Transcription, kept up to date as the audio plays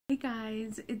Hey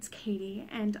guys, it's Katie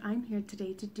and I'm here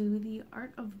today to do the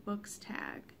Art of Books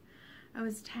tag. I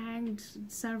was tagged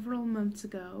several months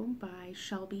ago by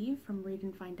Shelby from Read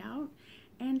and Find Out,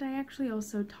 and I actually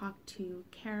also talked to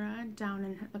Kara down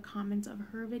in the comments of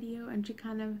her video, and she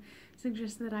kind of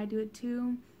suggested that I do it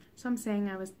too. So I'm saying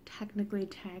I was technically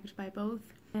tagged by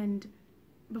both. And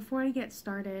before I get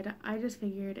started, I just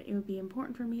figured it would be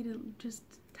important for me to just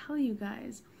tell you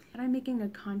guys that I'm making a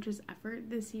conscious effort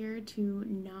this year to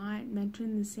not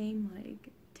mention the same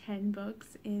 10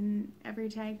 books in every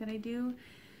tag that I do.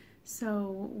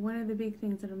 So one of the big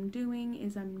things that I'm doing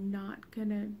is I'm not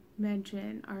gonna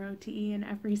mention ROTE in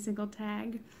every single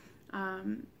tag.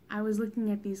 I was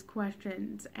looking at these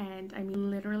questions and I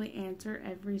literally answer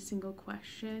every single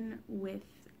question with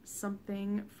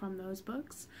something from those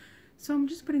books. So I'm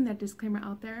just putting that disclaimer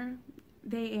out there.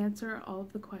 They answer all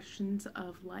of the questions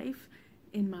of life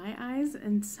in my eyes,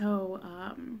 and so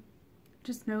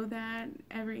just know that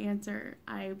every answer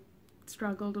I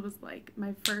struggled was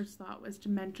my first thought was to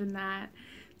mention that,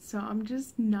 so I'm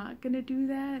just not gonna do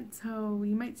that. So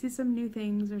you might see some new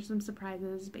things or some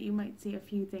surprises, but you might see a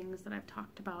few things that I've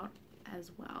talked about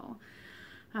as well.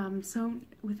 So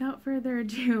without further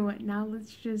ado, now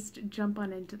let's just jump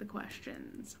on into the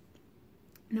questions.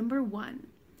 Number 1,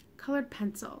 colored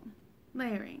pencil,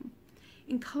 layering.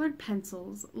 In colored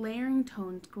pencils, layering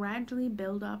tones gradually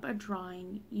build up a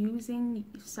drawing using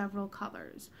several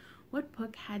colors. What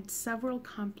book had several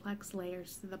complex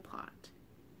layers to the plot?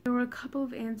 There were a couple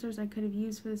of answers I could have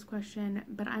used for this question,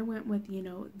 but I went with,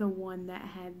 the one that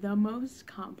had the most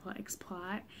complex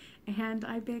plot, and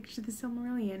I picked The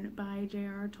Silmarillion by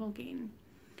J.R.R. Tolkien.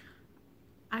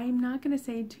 I'm not going to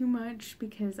say too much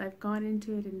because I've gone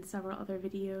into it in several other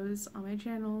videos on my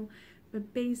channel,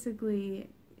 but basically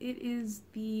it is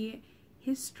the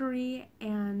history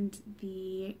and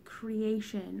the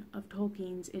creation of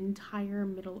Tolkien's entire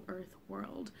Middle-earth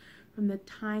world, from the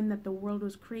time that the world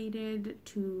was created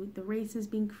to the races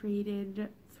being created,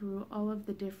 through all of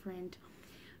the different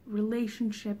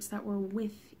relationships that were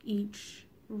with each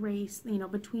race,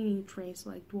 between each race,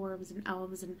 like dwarves and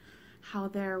elves, and how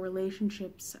their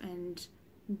relationships and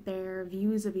their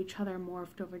views of each other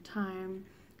morphed over time,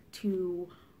 to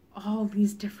all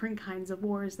these different kinds of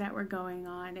wars that were going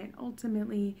on, and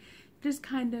ultimately just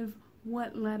kind of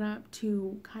what led up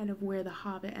to kind of where The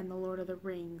Hobbit and The Lord of the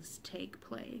Rings take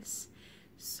place.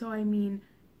 So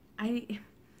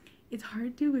it's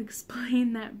hard to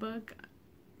explain that book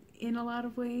in a lot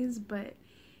of ways, but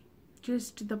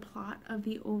just the plot of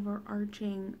the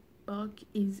overarching book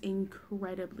is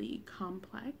incredibly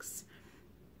complex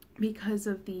because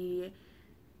of the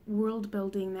world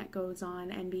building that goes on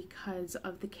and because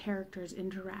of the characters'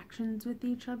 interactions with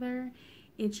each other.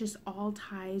 It just all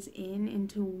ties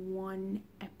into one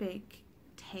epic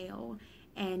tale,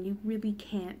 and you really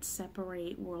can't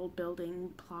separate world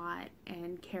building, plot,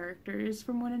 and characters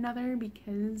from one another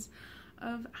because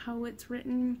of how it's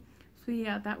written. So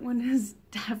yeah, that one is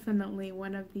definitely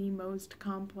one of the most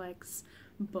complex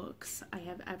books I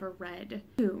have ever read.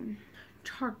 2,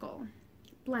 charcoal,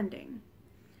 blending.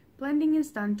 Blending is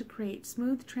done to create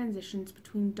smooth transitions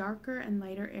between darker and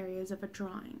lighter areas of a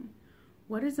drawing.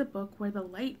 What is a book where the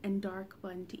light and dark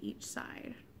blend to each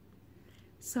side?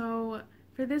 So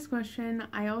for this question,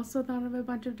 I also thought of a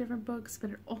bunch of different books,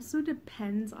 but it also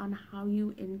depends on how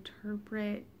you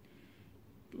interpret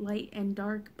light and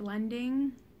dark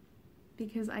blending,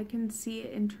 because I can see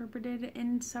it interpreted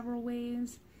in several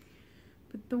ways.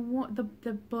 But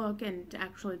the book, and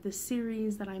actually the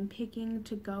series that I'm picking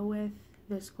to go with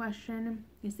this question,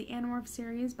 is the Animorph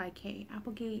series by Kay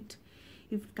Applegate.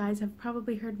 You guys have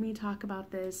probably heard me talk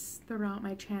about this throughout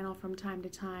my channel from time to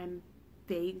time,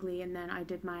 vaguely, and then I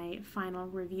did my final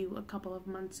review a couple of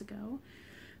months ago.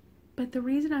 But the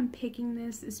reason I'm picking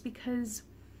this is because,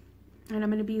 and I'm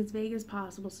going to be as vague as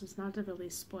possible so it's not to really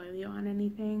spoil you on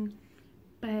anything,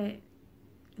 but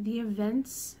the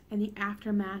events and the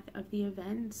aftermath of the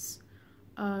events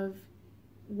of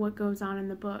what goes on in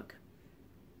the book,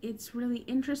 it's really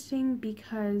interesting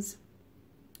because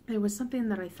there was something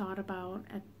that I thought about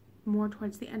more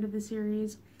towards the end of the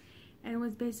series, and it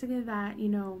was basically that,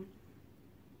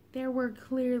 there were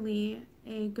clearly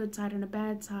a good side and a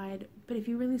bad side, but if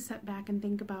you really step back and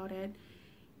think about it,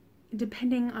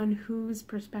 depending on whose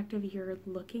perspective you're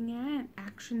looking at,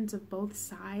 actions of both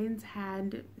sides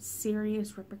had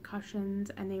serious repercussions,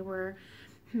 and they were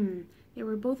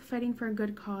both fighting for a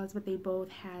good cause, but they both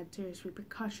had serious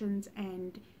repercussions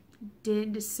and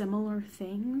did similar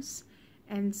things.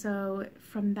 And so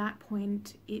from that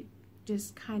point, it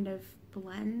just kind of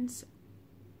blends,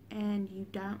 and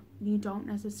you don't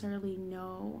necessarily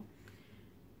know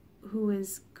who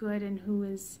is good and who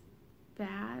is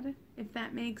bad, if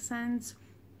that makes sense,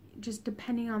 just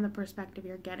depending on the perspective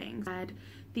you're getting. We had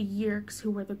the Yeerks,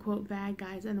 who were the quote bad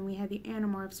guys, and then we had the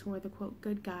Animorphs, who were the quote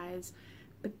good guys,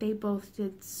 but they both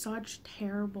did such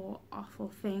terrible, awful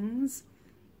things,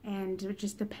 and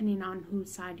just depending on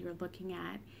whose side you're looking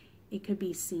at, it could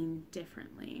be seen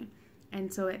differently.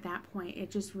 And so at that point,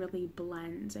 it just really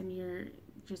blends, and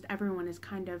everyone is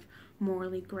kind of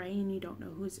morally gray, and you don't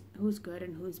know who's good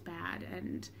and who's bad.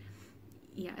 And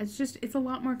yeah, it's a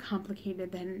lot more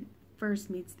complicated than first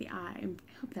meets the eye. I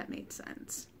hope that made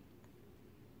sense.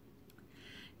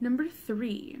 Number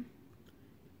 3,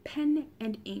 pen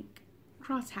and ink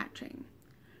cross-hatching.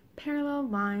 Parallel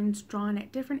lines drawn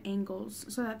at different angles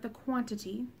so that the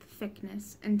quantity,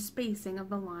 thickness, and spacing of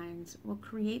the lines will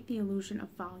create the illusion of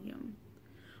volume.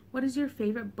 What is your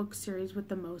favorite book series with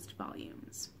the most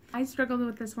volumes? I struggled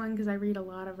with this one because I read a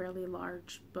lot of really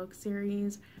large book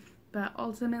series, but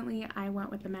ultimately I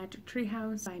went with The Magic Tree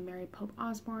House by Mary Pope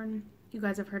Osborne. You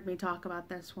guys have heard me talk about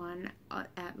this one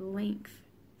at length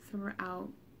throughout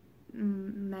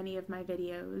many of my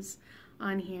videos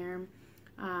on here,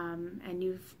 and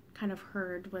you've kind of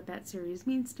heard what that series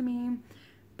means to me.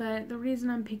 But the reason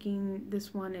I'm picking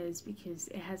this one is because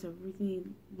it has a really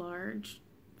large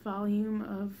volume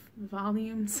of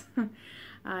volumes.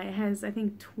 It has, I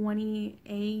think,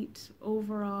 28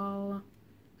 overall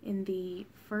in the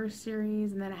first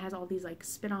series, and then it has all these like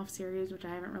spin-off series, which I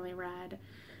haven't really read.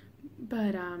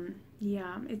 But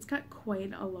yeah, it's got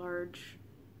quite a large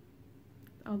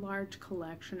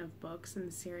collection of books in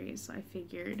the series, so I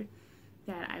figured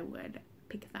that I would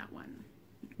pick that one.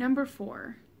 Number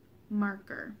 4,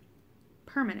 marker.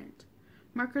 Permanent.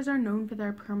 Markers are known for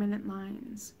their permanent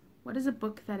lines. What is a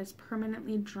book that is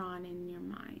permanently drawn in your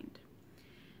mind?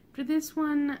 For this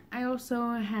one, I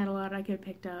also had a lot I could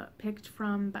have picked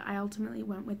from, but I ultimately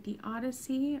went with The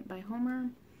Odyssey by Homer.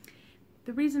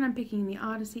 The reason I'm picking The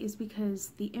Odyssey is because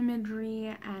the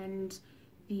imagery and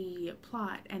the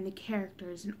plot and the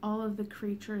characters and all of the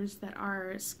creatures that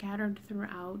are scattered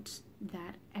throughout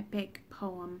that epic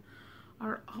poem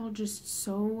are all just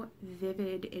so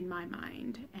vivid in my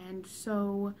mind and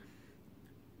so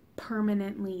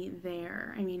permanently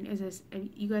there. I mean,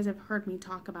 you guys have heard me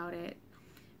talk about it.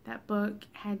 That book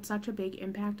had such a big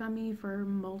impact on me for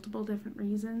multiple different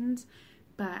reasons,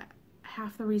 but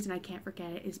half the reason I can't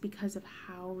forget it is because of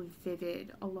how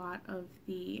vivid a lot of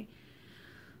the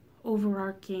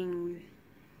overarching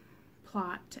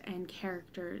plot and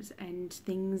characters and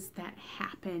things that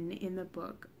happen in the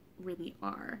book really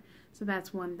are. So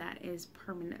that's one that is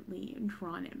permanently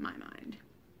drawn in my mind.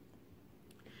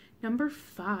 Number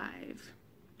 5,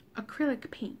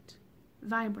 acrylic paint.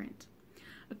 Vibrant.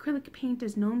 Acrylic paint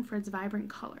is known for its vibrant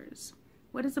colors.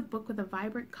 What is a book with a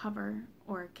vibrant cover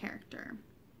or a character?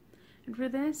 And for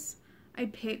this, I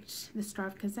picked The Star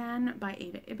of Kazan by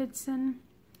Ava Ibbotson.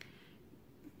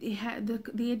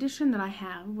 The edition that I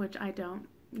have, which I don't,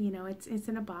 it's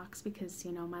in a box because,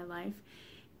 my life.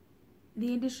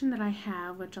 The edition that I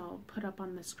have, which I'll put up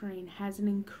on the screen, has an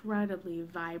incredibly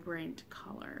vibrant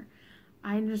color.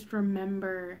 I just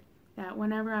remember that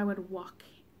whenever I would walk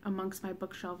amongst my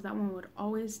bookshelves, that one would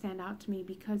always stand out to me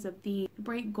because of the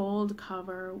bright gold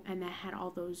cover, and that had all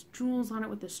those jewels on it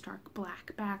with the stark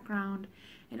black background.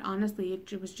 And honestly,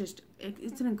 it was just,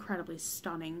 it's an incredibly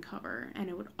stunning cover, and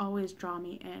it would always draw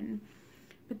me in.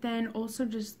 But then also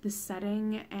just the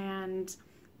setting and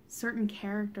certain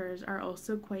characters are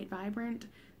also quite vibrant,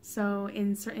 so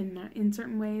in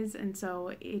certain ways, and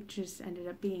so it just ended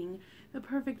up being the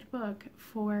perfect book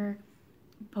for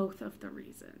both of the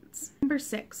reasons. Number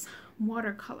 6,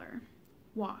 watercolor.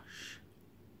 Wash.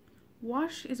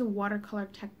 Wash is a watercolor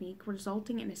technique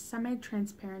resulting in a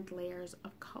semi-transparent layers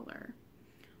of color.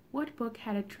 What book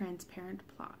had a transparent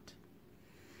plot?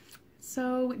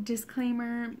 So,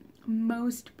 disclaimer,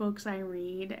 most books I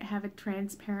read have a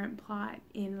transparent plot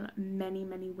in many,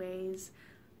 many ways.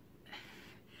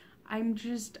 I've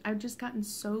just gotten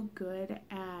so good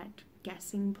at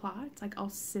guessing plots. Like, I'll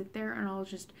sit there and I'll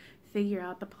just figure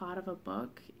out the plot of a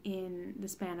book in the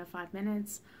span of 5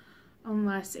 minutes,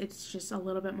 unless it's just a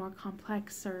little bit more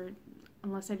complex, or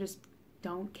unless I just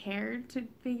don't care to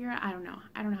figure out. I don't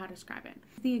know how to describe it.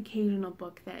 The occasional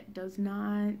book that does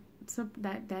not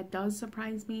that does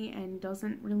surprise me and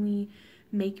doesn't really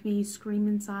make me scream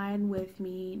inside with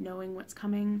me knowing what's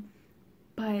coming.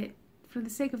 But for the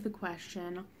sake of the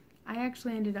question, I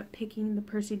actually ended up picking the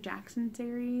Percy Jackson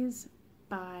series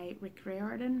by Rick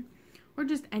Riordan, or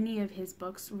just any of his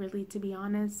books, really, to be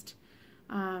honest.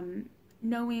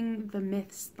 Knowing the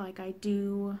myths like I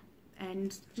do,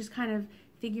 and just kind of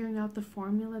figuring out the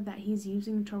formula that he's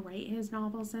using to write his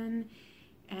novels in,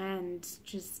 and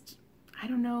just, I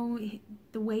don't know,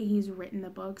 the way he's written the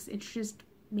books, it's just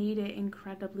made it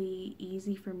incredibly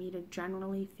easy for me to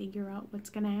generally figure out what's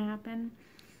going to happen,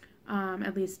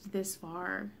 at least this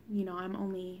far. You know, I'm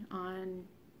only on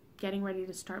getting ready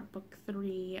to start book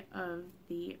 3 of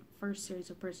the first series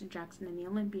of Percy Jackson and the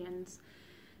Olympians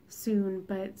soon,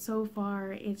 but so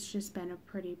far it's just been a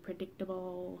pretty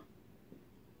predictable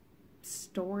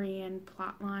story and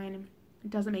plot line.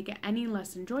 It doesn't make it any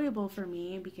less enjoyable for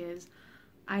me because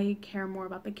I care more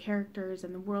about the characters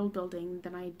and the world building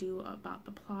than I do about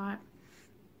the plot.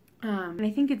 And I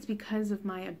think it's because of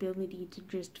my ability to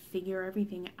just figure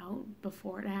everything out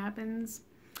before it happens.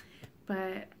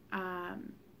 But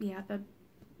yeah,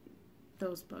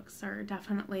 those books are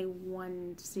definitely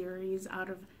one series out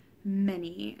of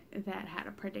many that had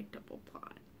a predictable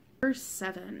plot. Verse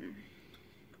 7.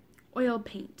 Oil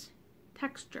paint.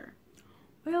 Texture.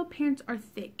 Oil paints are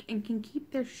thick and can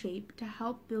keep their shape to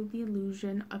help build the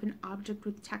illusion of an object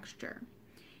with texture.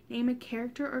 Name a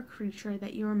character or creature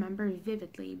that you remember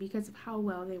vividly because of how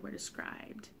well they were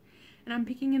described. And I'm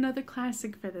picking another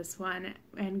classic for this one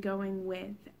and going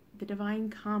with The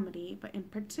Divine Comedy, but in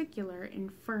particular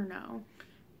Inferno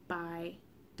by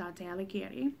Dante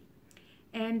Alighieri.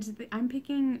 And I'm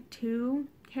picking 2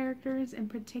 characters in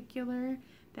particular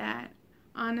that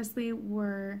honestly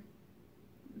were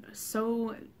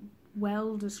so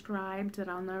well described that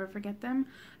I'll never forget them.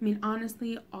 I mean,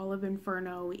 honestly, all of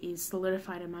Inferno is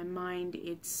solidified in my mind.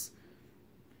 It's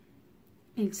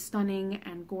stunning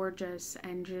and gorgeous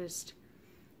and just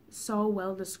so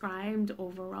well described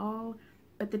overall.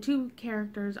 But the 2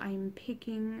 characters I'm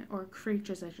picking, or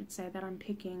creatures I should say, that I'm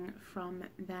picking from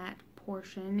that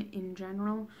portion in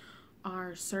general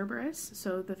are Cerberus,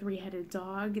 so the 3-headed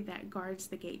dog that guards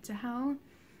the gate to hell,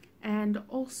 and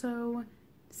also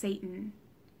Satan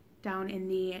down in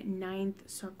the 9th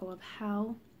circle of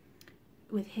hell,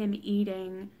 with him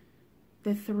eating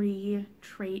the 3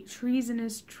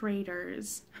 treasonous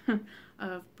traitors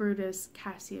of Brutus,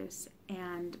 Cassius,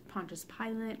 and Pontius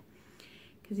Pilate.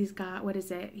 Because he's got,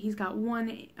 he's got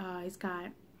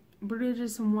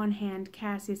Brutus in one hand,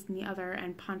 Cassius in the other,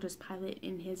 and Pontius Pilate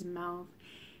in his mouth.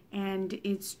 And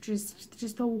it's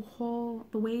just the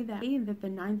way that the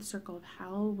 9th circle of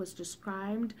hell was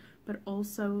described, but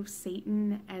also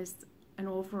Satan as an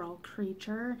overall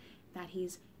creature, that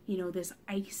he's, you know, this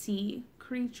icy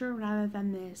creature rather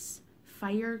than this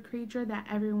fire creature that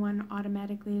everyone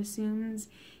automatically assumes.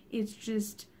 It's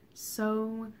just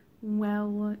so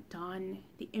well done.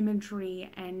 The imagery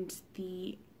and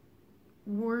the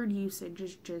word usage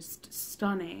is just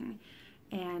stunning.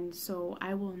 And so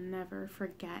I will never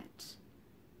forget,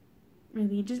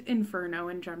 really, just Inferno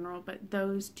in general, but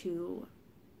those 2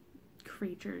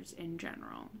 creatures in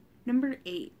general. Number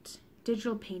 8,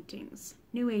 digital paintings,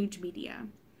 new age media,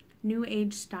 new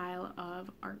age style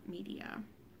of art media.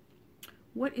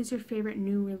 What is your favorite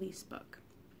new release book?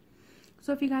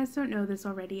 So if you guys don't know this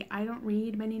already, I don't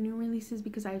read many new releases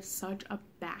because I have such a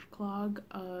backlog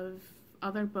of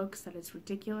other books that it's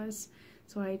ridiculous.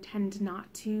 So I tend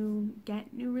not to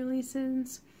get new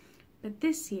releases. But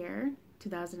this year,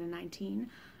 2019,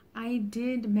 I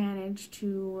did manage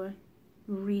to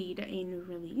read a new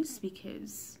release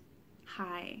because,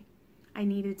 I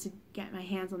needed to get my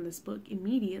hands on this book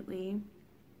immediately.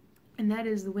 And that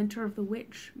is The Winter of the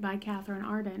Witch by Catherine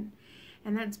Arden.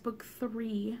 And that's book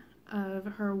 3 of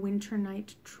her Winter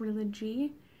Night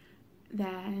trilogy.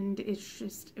 And it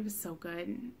was so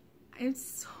good.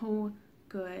 It's so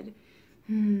good.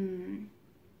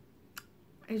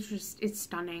 It's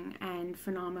stunning and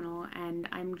phenomenal, and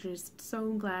I'm just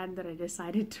so glad that I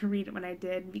decided to read it when I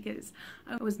did, because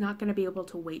I was not going to be able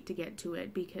to wait to get to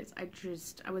it, because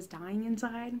I was dying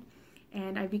inside,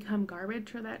 and I've become garbage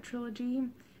for that trilogy.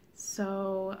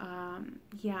 So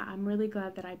yeah, I'm really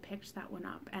glad that I picked that one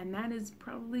up, and that is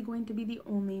probably going to be the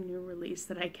only new release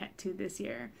that I get to this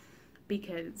year,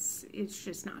 because it's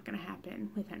just not going to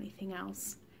happen with anything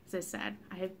else. As I said,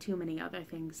 I have too many other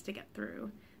things to get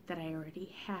through that I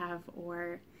already have,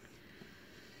 or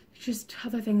just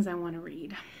other things I want to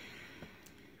read.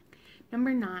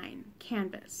 Number 9,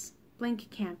 canvas. Blank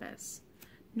canvas.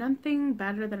 Nothing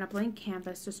better than a blank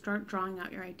canvas to start drawing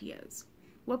out your ideas.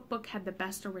 What book had the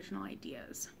best original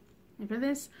ideas? And for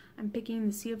this, I'm picking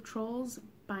The Sea of Trolls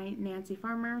by Nancy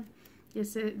Farmer.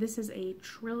 This is a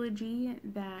trilogy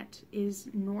that is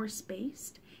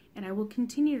Norse-based, and I will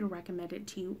continue to recommend it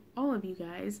to all of you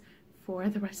guys for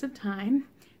the rest of time,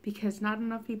 because not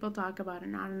enough people talk about it,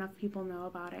 not enough people know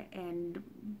about it, and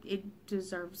it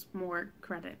deserves more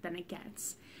credit than it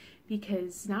gets.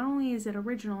 because not only is it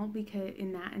original, because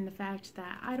in the fact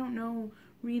that I don't know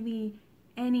really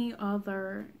any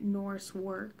other Norse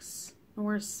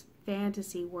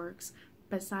fantasy works,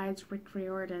 besides Rick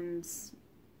Riordan's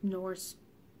Norse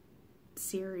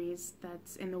series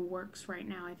that's in the works right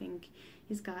now. I think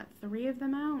he's got 3 of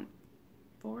them out,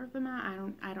 4 of them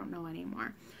out. I don't know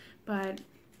anymore. But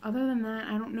other than that,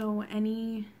 I don't know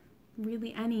any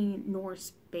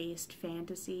Norse-based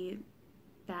fantasy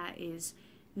that is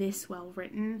this well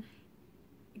written,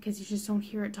 because you just don't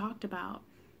hear it talked about.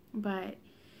 But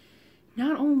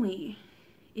not only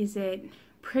is it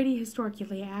pretty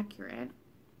historically accurate,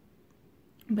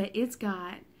 but it's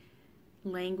got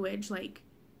language, like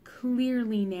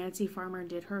clearly Nancy Farmer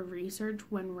did her research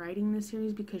when writing the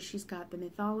series, because she's got the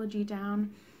mythology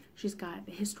down, she's got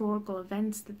the historical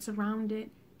events that surround it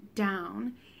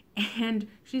down, and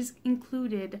she's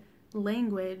included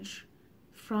language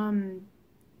from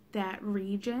that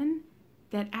region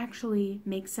that actually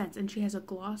makes sense. And she has a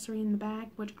glossary in the back,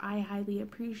 which I highly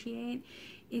appreciate.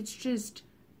 It's just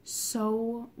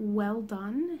so well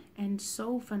done and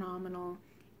so phenomenal.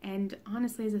 And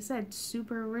honestly, as I said,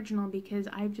 super original, because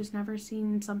I've just never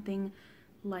seen something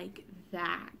like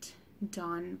that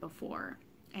done before.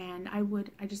 And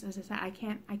as I said, I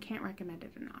can't recommend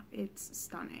it enough. It's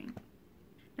stunning.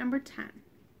 Number 10,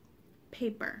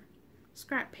 paper.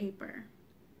 Scrap paper.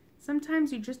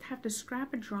 Sometimes you just have to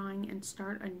scrap a drawing and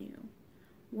start anew.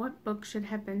 What book should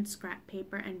have been scrap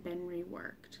paper and been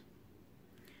reworked?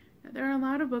 Now, there are a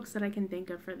lot of books that I can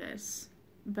think of for this,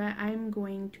 but I'm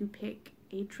going to pick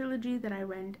a trilogy that I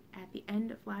read at the end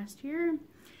of last year,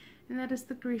 and that is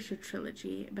the Grisha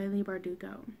trilogy by Leigh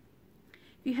Bardugo.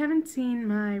 If you haven't seen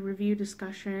my review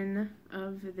discussion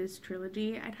of this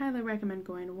trilogy, I'd highly recommend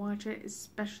going to watch it,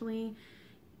 especially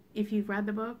if you've read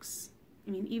the books. I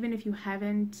mean, even if you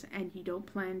haven't and you don't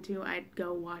plan to, I'd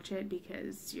go watch it,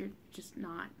 because you're just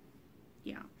not,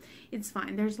 it's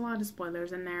fine. There's a lot of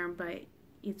spoilers in there, but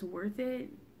it's worth it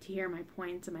to hear my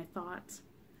points and my thoughts,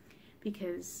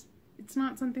 because it's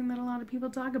not something that a lot of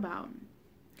people talk about.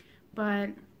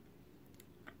 But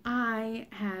I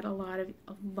had a lot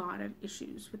of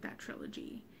issues with that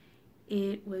trilogy.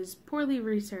 It was poorly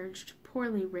researched,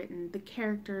 poorly written. The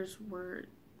characters were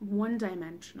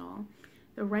one-dimensional.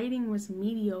 The writing was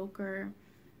mediocre,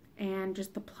 and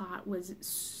just the plot was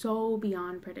so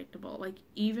beyond predictable, like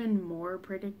even more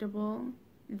predictable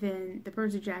than the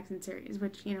Percy Jackson series,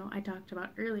 which, I talked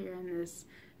about earlier in this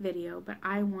video, but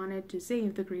I wanted to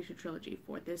save the Grisha trilogy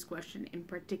for this question in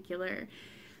particular,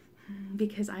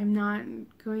 because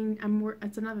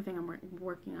it's another thing I'm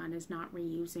working on, is not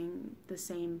reusing the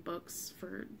same books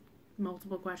for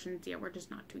multiple questions. Yeah, we're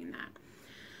just not doing that.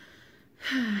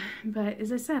 But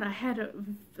as I said, I had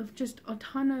just a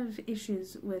ton of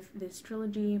issues with this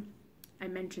trilogy. I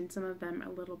mentioned some of them a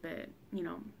little bit,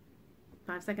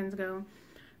 5 seconds ago.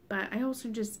 But I also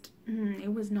just,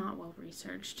 it was not well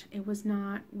researched. It was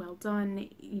not well done.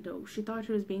 She thought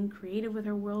she was being creative with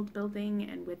her world building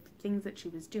and with things that she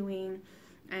was doing.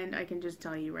 And I can just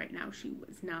tell you right now, she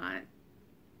was not.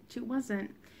 She wasn't.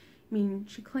 I mean,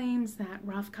 she claims that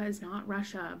Ravka is not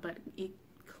Russia, but it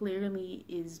clearly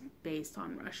is based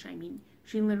on Russia. I mean,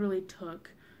 she literally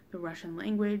took the Russian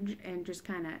language and just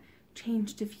kind of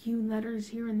changed a few letters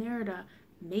here and there to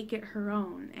make it her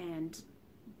own. And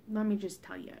let me just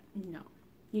tell you, no,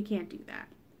 you can't do that.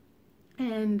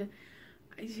 And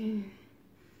I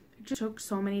just took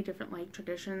so many different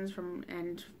traditions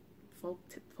and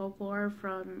folklore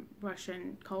from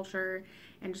Russian culture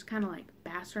and just kind of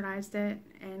bastardized it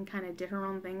and kind of did her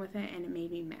own thing with it, and it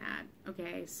made me mad.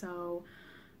 Okay, so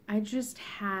I just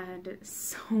had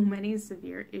so many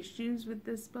severe issues with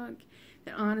this book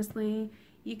that honestly,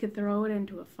 you could throw it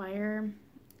into a fire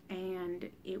and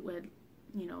it would,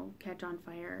 catch on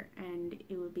fire and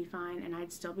it would be fine and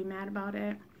I'd still be mad about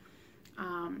it.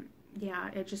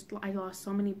 I lost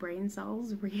so many brain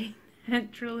cells reading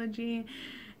that trilogy,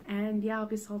 and I'll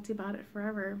be salty about it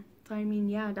forever. So I mean,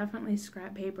 definitely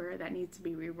scrap paper that needs to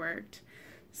be reworked.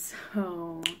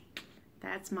 So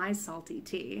that's my salty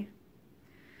tea.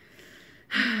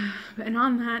 And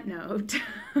on that note,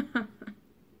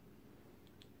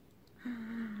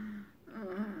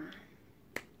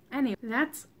 anyway,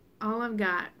 that's all I've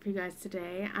got for you guys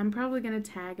today. I'm probably going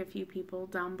to tag a few people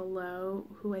down below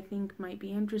who I think might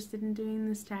be interested in doing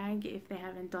this tag if they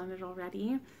haven't done it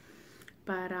already.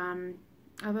 But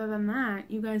other than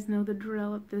that, you guys know the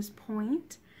drill at this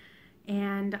point.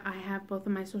 And I have both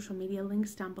of my social media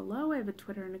links down below. I have a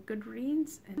Twitter and a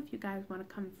Goodreads. And if you guys want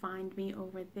to come find me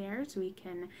over there so we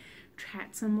can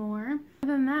chat some more.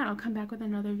 Other than that, I'll come back with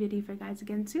another video for you guys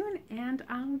again soon. And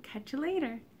I'll catch you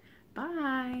later.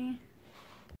 Bye!